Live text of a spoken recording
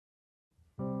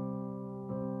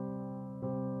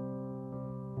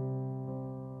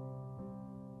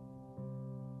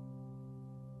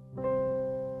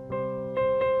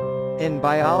In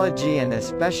biology and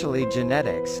especially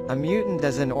genetics, a mutant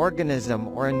is an organism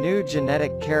or a new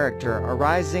genetic character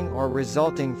arising or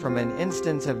resulting from an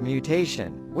instance of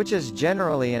mutation, which is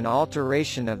generally an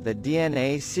alteration of the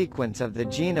DNA sequence of the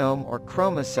genome or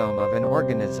chromosome of an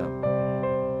organism.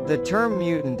 The term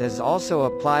mutant is also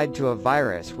applied to a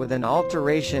virus with an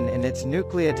alteration in its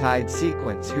nucleotide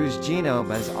sequence whose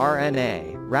genome is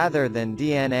RNA, rather than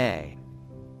DNA.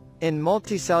 In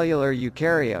multicellular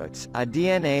eukaryotes, a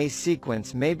DNA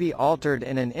sequence may be altered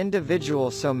in an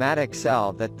individual somatic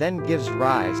cell that then gives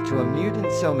rise to a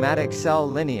mutant somatic cell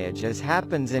lineage, as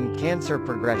happens in cancer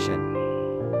progression.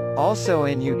 Also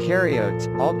in eukaryotes,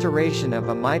 alteration of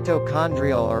a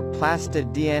mitochondrial or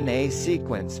plastid DNA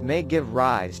sequence may give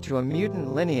rise to a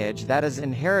mutant lineage that is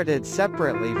inherited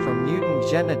separately from mutant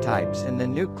genotypes in the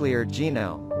nuclear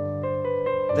genome.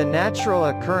 The natural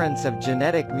occurrence of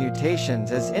genetic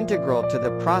mutations is integral to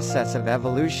the process of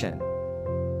evolution.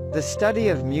 The study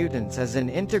of mutants is an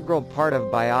integral part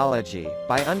of biology.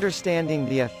 By understanding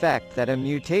the effect that a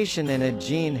mutation in a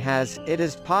gene has, it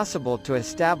is possible to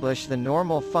establish the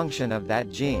normal function of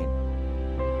that gene.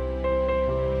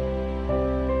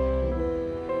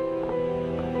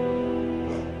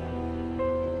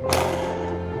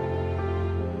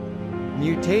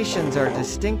 Mutations are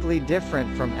distinctly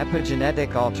different from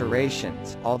epigenetic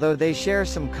alterations, although they share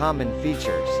some common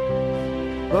features.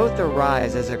 Both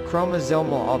arise as a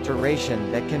chromosomal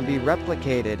alteration that can be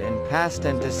replicated and passed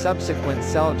into subsequent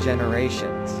cell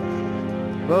generations.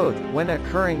 Both, when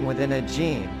occurring within a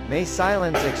gene, may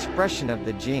silence expression of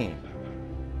the gene.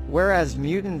 Whereas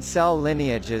mutant cell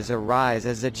lineages arise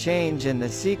as a change in the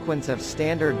sequence of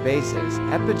standard bases,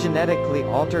 epigenetically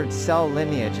altered cell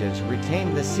lineages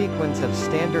retain the sequence of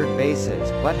standard bases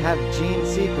but have gene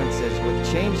sequences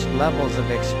with changed levels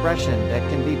of expression that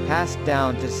can be passed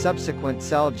down to subsequent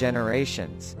cell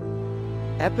generations.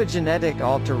 Epigenetic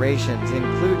alterations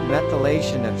include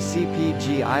methylation of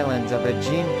CpG islands of a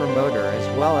gene promoter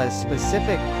as well as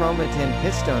specific chromatin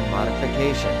histone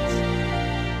modifications.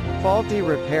 Faulty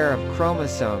repair of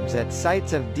chromosomes at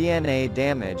sites of DNA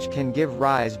damage can give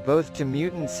rise both to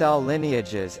mutant cell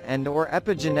lineages and/or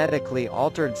epigenetically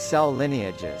altered cell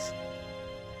lineages.